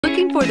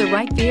Looking for the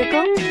right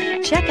vehicle?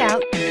 Check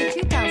out the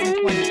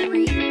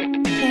 2023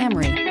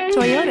 Camry.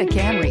 Toyota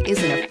Camry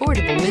is an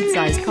affordable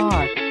midsize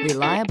car,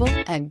 reliable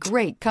and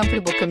great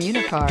comfortable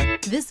commuter car.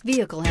 This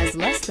vehicle has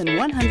less than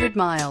 100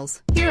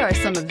 miles. Here are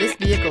some of this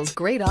vehicle's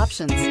great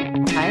options: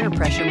 tire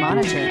pressure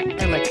monitor,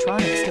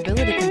 electronic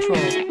stability control,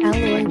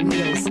 alloy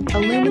wheels,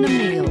 aluminum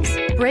wheels,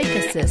 brake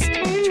assist,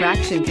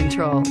 traction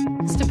control,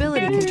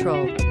 stability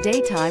control,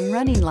 daytime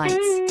running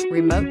lights,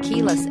 remote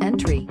keyless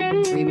entry,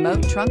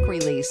 remote trunk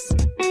release.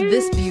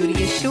 This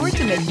beauty is sure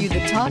to make you the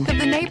talk of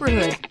the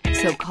neighborhood.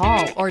 So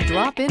call or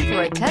drop in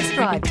for a test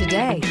drive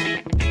today.